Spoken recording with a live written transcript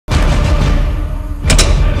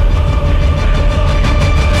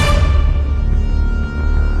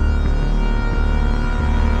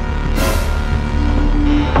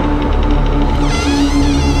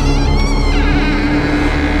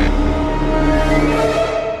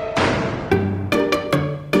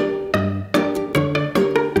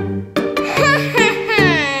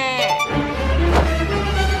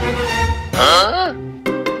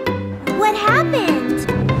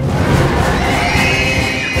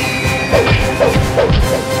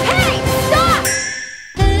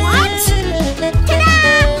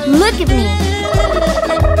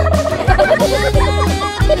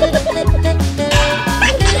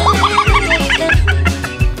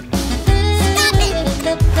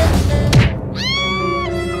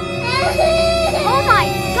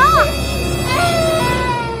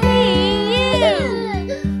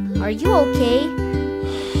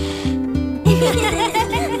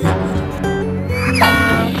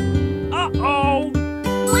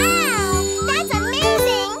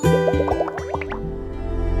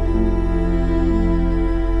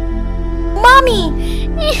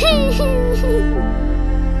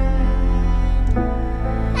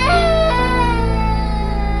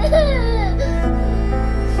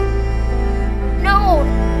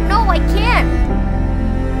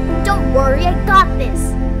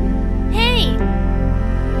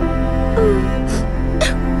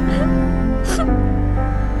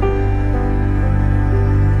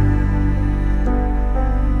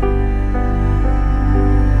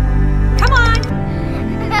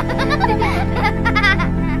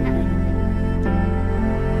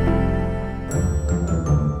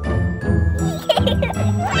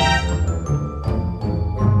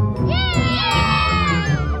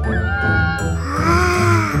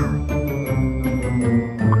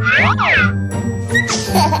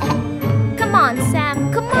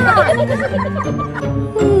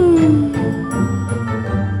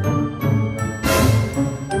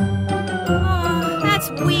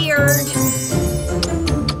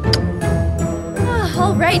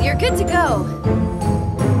good to go.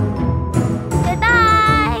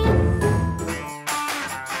 Goodbye.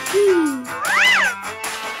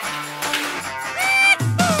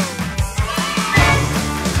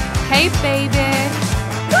 Hey, baby.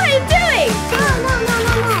 What are you doing? No.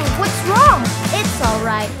 What's wrong? It's all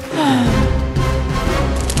right.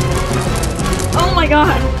 Oh my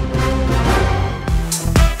god.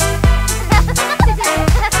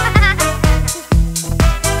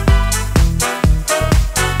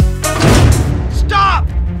 Stop!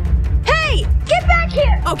 Hey, get back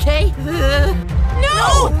here! Okay. No!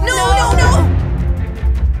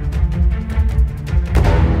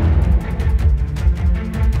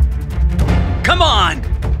 Come on!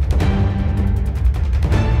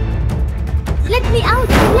 Let me out!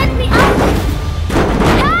 Let me out!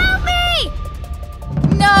 Help me!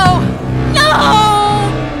 No!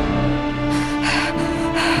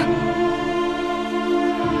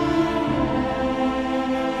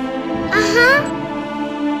 Uh-huh.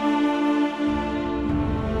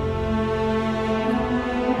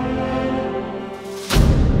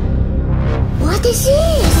 What is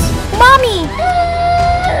this? Mommy!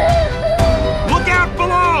 Look out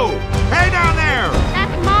below! Hey down there!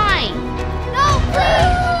 That's mine! No,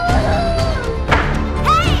 please!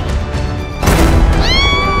 Hey!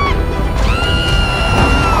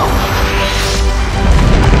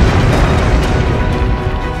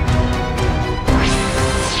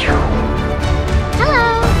 Hello!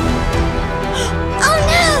 Oh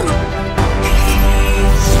no!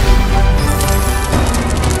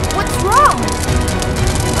 What's wrong?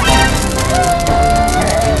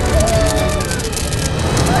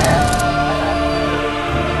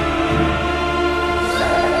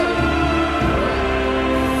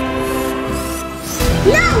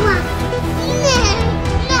 No!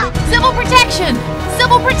 Civil protection!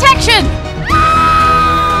 Civil protection!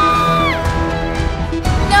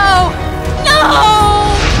 No!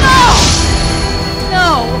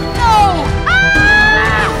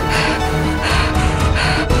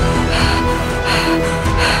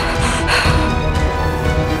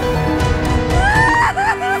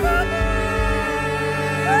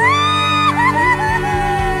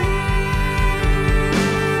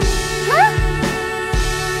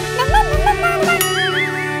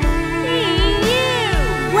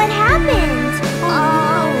 What happened?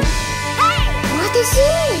 Oh. Hey! What is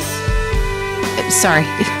this? Sorry,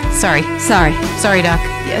 Doc.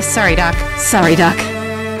 Yes, sorry, Doc. Sorry, Doc.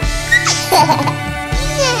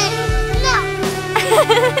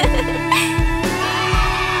 No.